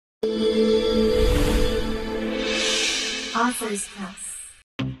Author's House.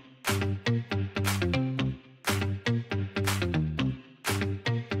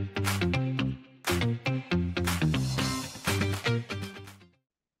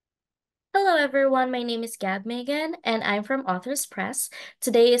 Hello, everyone. My name is Gab Megan, and I'm from Authors Press.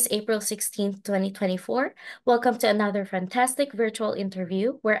 Today is April 16th, 2024. Welcome to another fantastic virtual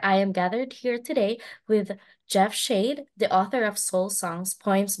interview where I am gathered here today with Jeff Schade, the author of Soulsongs,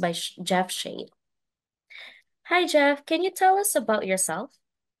 Poems by Jeff Schade. Hi, Jeff. Can you tell us about yourself?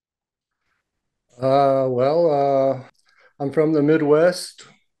 I'm from the Midwest.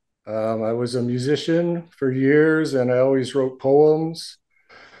 I was a musician for years and I always wrote poems.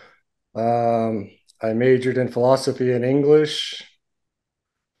 Um, I majored in philosophy and English.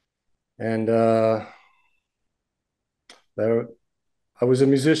 And there, I was a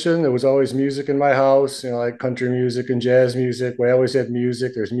musician. There was always music in my house, like country music and jazz music. We always had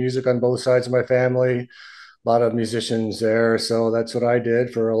music. There's music on both sides of my family, a lot of musicians there. So that's what I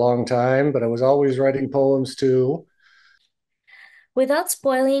did for a long time. But I was always writing poems too. Without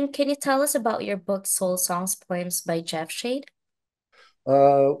spoiling, can you tell us about your book, Soulsongs, Poems by Jeff Schade?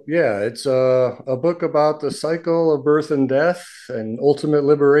 Yeah, it's a book about the cycle of birth and death and ultimate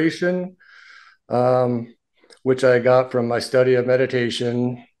liberation, um, which I got from my study of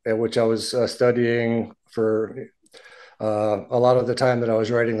meditation, which I was studying for a lot of the time that I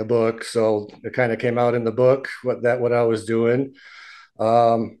was writing the book. So it kind of came out in the book what I was doing.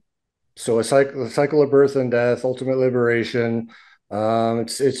 Um, so a cycle of birth and death, ultimate liberation.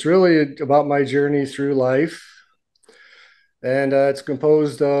 It's really about my journey through life. And it's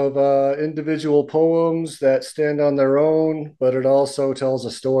composed of individual poems that stand on their own, but it also tells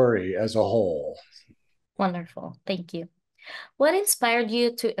a story as a whole. Wonderful. Thank you. What inspired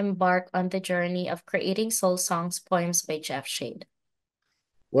you to embark on the journey of creating Soulsongs, Poems by Jeff Schade?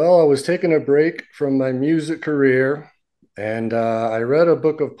 Well, I was taking a break from my music career, and I read a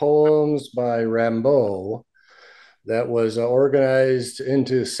book of poems by Rimbaud that was organized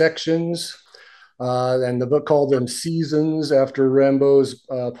into sections. And the book called them seasons after Rimbaud's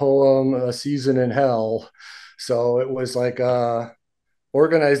poem, A Season in Hell. So it was like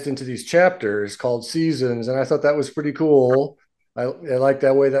organized into these chapters called seasons, and I thought that was pretty cool. I liked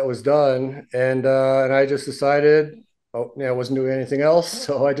that way that was done, and I just decided, oh, yeah, I wasn't doing anything else,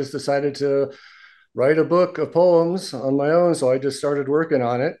 so I just decided to write a book of poems on my own. So I just started working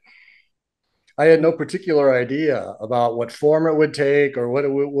on it. I had no particular idea about what form it would take or what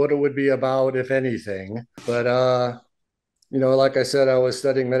it would be about, if anything. But like I said, I was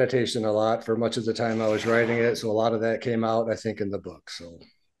studying meditation a lot for much of the time I was writing it, so a lot of that came out, I think, in the book. So.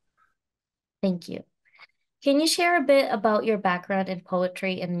 Thank you. Can you share a bit about your background in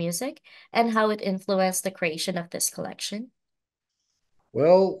poetry and music and how it influenced the creation of this collection?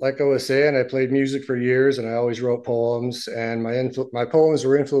 Well, like I was saying, I played music for years and I always wrote poems, and my poems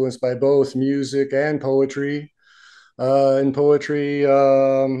were influenced by both music and poetry. In poetry,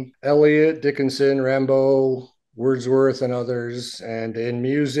 Eliot, Dickinson, Rimbaud, Wordsworth, and others. And in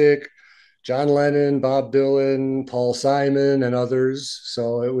music, John Lennon, Bob Dylan, Paul Simon, and others.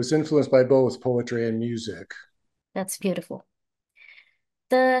 So it was influenced by both poetry and music. That's beautiful.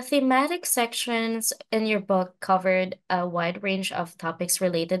 The thematic sections in your book covered a wide range of topics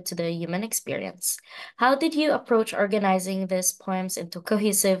related to the human experience. How did you approach organizing these poems into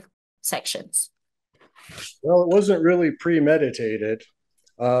cohesive sections? Well, it wasn't really premeditated,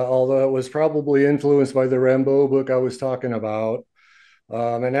 although it was probably influenced by the Rimbaud book I was talking about.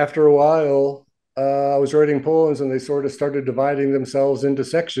 And after a while, I was writing poems and they sort of started dividing themselves into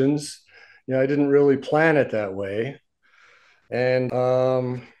sections. I didn't really plan it that way. And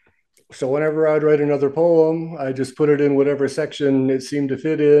so whenever I'd write another poem, I just put it in whatever section it seemed to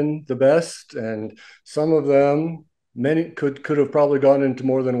fit in the best. And some of them, many could have probably gone into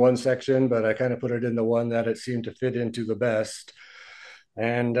more than one section, but I kind of put it in the one that it seemed to fit into the best.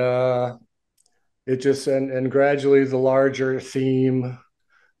 And it just and gradually the larger theme,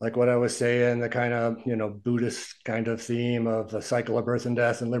 like what I was saying, the kind of, Buddhist kind of theme of the cycle of birth and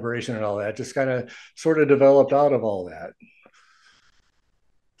death and liberation and all that, just kind of sort of developed out of all that.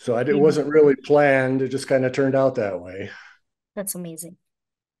 So it Mm, wasn't really planned. It just kind of turned out that way. that's amazing.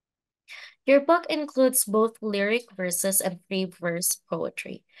 Your book includes both lyric verses and free verse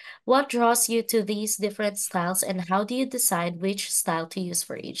poetry. What draws you to these different styles, and how do you decide which style to use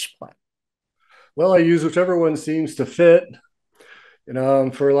for each one? Well, I use whichever one seems to fit,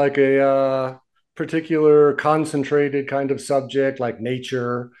 for like a particular concentrated kind of subject like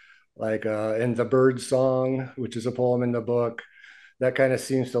nature, like in the bird song, which is a poem in the book. That kind of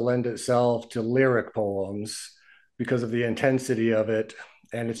seems to lend itself to lyric poems because of the intensity of it.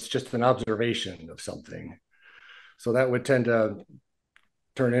 and it's just an observation of something. So that would tend to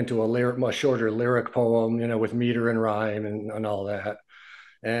turn into a lyric, much shorter lyric poem, with meter and rhyme and all that.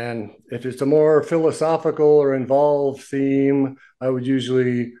 And if it's a more philosophical or involved theme, it would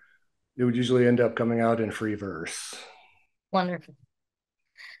usually end up coming out in free verse. Wonderful.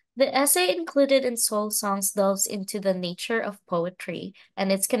 The essay included in Soul Songs delves into the nature of poetry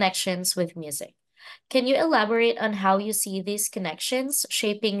and its connections with music. Can you elaborate on how you see these connections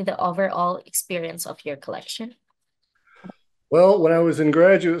shaping the overall experience of your collection? Well, when I was in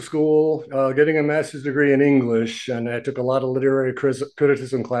graduate school, getting a master's degree in English, and I took a lot of literary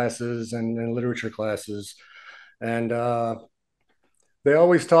criticism classes and literature classes, and they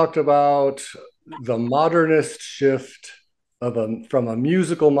always talked about the modernist shift from a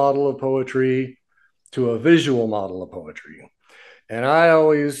musical model of poetry to a visual model of poetry. And I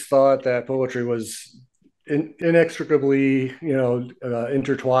always thought that poetry was inextricably,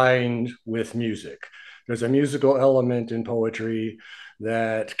 intertwined with music. There's a musical element in poetry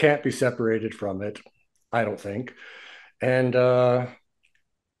that can't be separated from it, I don't think. And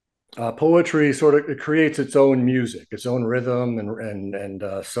poetry sort of it creates its own music, its own rhythm, and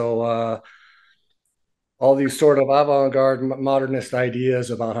all these sort of avant-garde modernist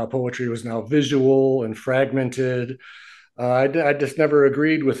ideas about how poetry was now visual and fragmented. I just never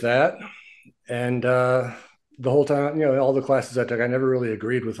agreed with that, and the whole time, all the classes I took, I never really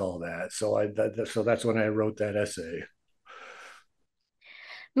agreed with all that. So that's when I wrote that essay.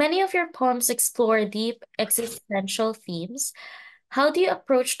 Many of your poems explore deep existential themes. How do you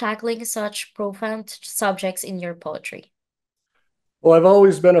approach tackling such profound subjects in your poetry? Well, I've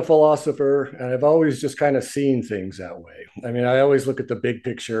always been a philosopher, and I've always just kind of seen things that way. I mean, I always look at the big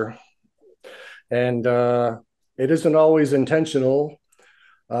picture, and it isn't always intentional.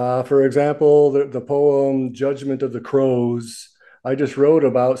 For example, the poem Judgment of the Crows, I just wrote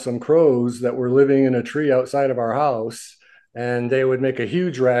about some crows that were living in a tree outside of our house, and they would make a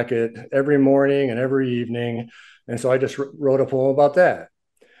huge racket every morning and every evening. And so I just wrote a poem about that.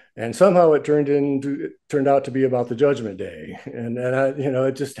 And somehow it turned out to be about the Judgment Day, and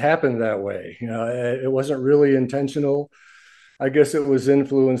it just happened that way. It wasn't really intentional. I guess it was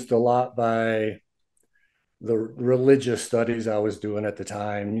influenced a lot by the religious studies I was doing at the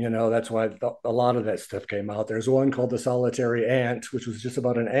time. That's why a lot of that stuff came out. There's one called The Solitary Ant, which was just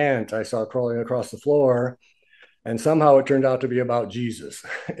about an ant I saw crawling across the floor. And somehow it turned out to be about Jesus.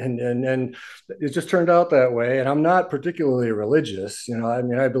 And it just turned out that way. And I'm not particularly religious. I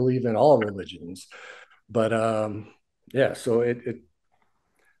mean, I believe in all religions. But yeah, so it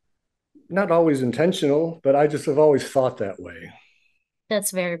not always intentional, but I just have always thought that way.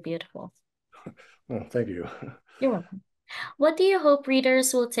 That's very beautiful. Oh, thank you. You're welcome. What do you hope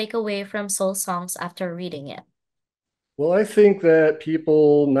readers will take away from Soul Songs after reading it? Well, I think that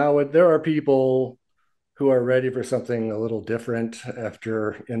there are people who are ready for something a little different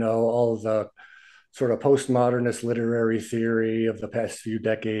after, all of the sort of postmodernist literary theory of the past few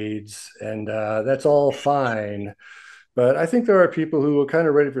decades. And that's all fine. But I think there are people who are kind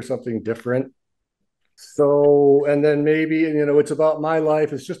of ready for something different. So, and then maybe, it's about my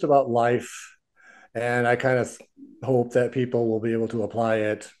life, it's just about life. And I kind of hope that people will be able to apply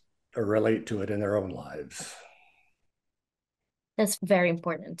it or relate to it in their own lives. That's very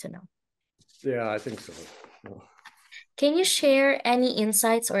important to know. Yeah, I think so. Can you share any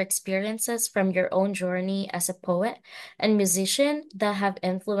insights or experiences from your own journey as a poet and musician that have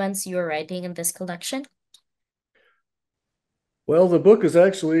influenced your writing in this collection? Well, the book is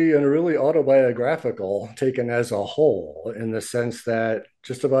actually a really autobiographical, taken as a whole, in the sense that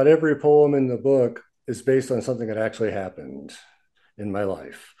just about every poem in the book is based on something that actually happened in my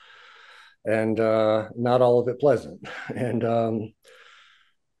life, and not all of it pleasant. And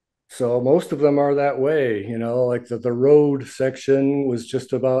so most of them are that way, like the road section was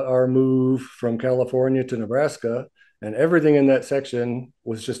just about our move from California to Nebraska, and everything in that section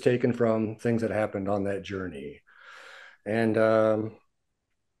was just taken from things that happened on that journey. And the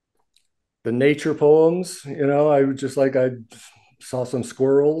nature poems, I saw some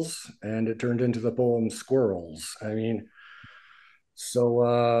squirrels and it turned into the poem Squirrels. I mean,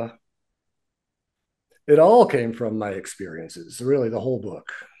 so it all came from my experiences, really, the whole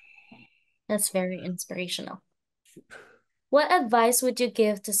book. That's very inspirational. What advice would you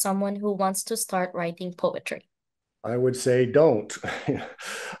give to someone who wants to start writing poetry? I would say don't.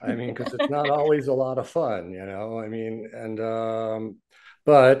 I mean, because it's not always a lot of fun, I mean,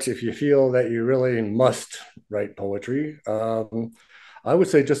 but if you feel that you really must write poetry, I would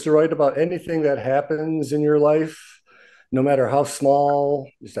say just to write about anything that happens in your life, no matter how small,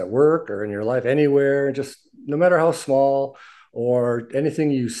 just at work or in your life anywhere, just no matter how small, or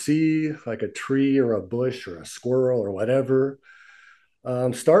anything you see, like a tree or a bush or a squirrel or whatever.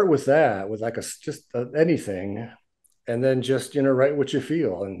 Start with that, with like anything, and then just write what you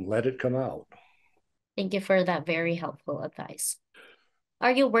feel and let it come out. Thank you for that very helpful advice.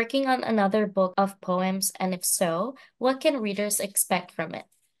 Are you working on another book of poems? And if so, what can readers expect from it?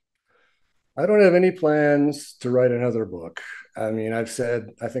 I don't have any plans to write another book. I mean, I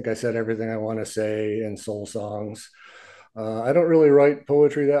think I said everything I want to say in Soul Songs. I don't really write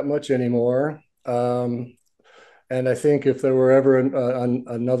poetry that much anymore. And I think if there were ever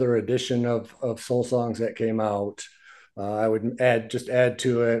another edition of Soul Songs that came out, I would add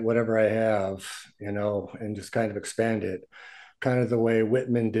to it whatever I have, and just kind of expand it, kind of the way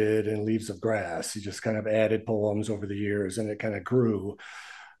Whitman did in Leaves of Grass. He just kind of added poems over the years, and it kind of grew.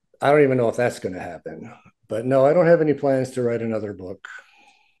 I don't even know if that's going to happen, but no, I don't have any plans to write another book.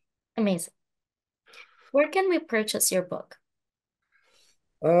 Amazing. Where can we purchase your book?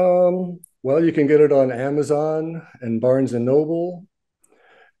 Well, you can get it on Amazon and Barnes and Noble.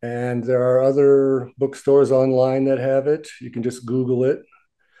 And there are other bookstores online that have it. You can just Google it.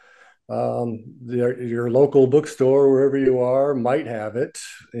 Your local bookstore, wherever you are, might have it,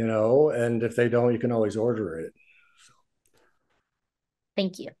 and if they don't, you can always order it.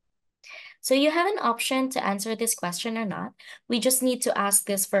 Thank you. So you have an option to answer this question or not. We just need to ask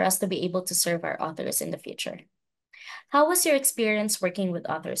this for us to be able to serve our authors in the future. How was your experience working with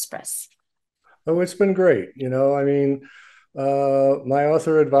Authors Press? Oh, it's been great. I mean, my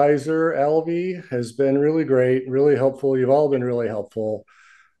author advisor, Alvy, has been really great, really helpful. You've all been really helpful,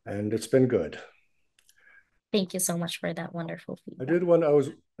 and it's been good. Thank you so much for that wonderful feedback. I was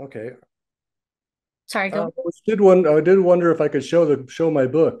okay. Sorry, go ahead. I did wonder if I could show my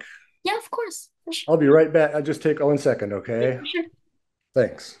book. Yeah, of course. For sure. I'll be right back. I'll just take 1 second, Yeah, okay? for sure.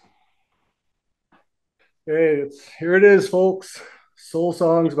 Thanks. Okay, here it is, folks. Soul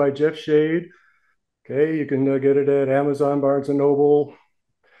Songs by Jeff Schade. Okay, you can get it at Amazon, Barnes and Noble.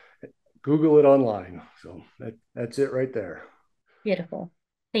 Google it online. So that's it right there. Beautiful.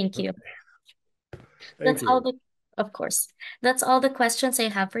 Thank you. Thank That's all you. of course. That's all the questions I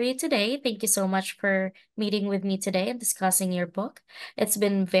have for you today. Thank you so much for meeting with me today and discussing your book. It's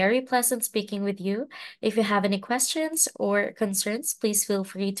been very pleasant speaking with you. If you have any questions or concerns, please feel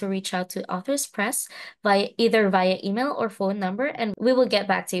free to reach out to Authors Press via email or phone number, and we will get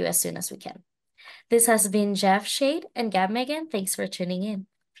back to you as soon as we can. This has been Jeff Shade and Gab Megan. Thanks for tuning in.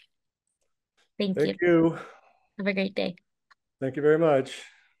 Thank Thank you. you. Have a great day. Thank you very much.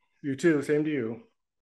 You too. Same to you.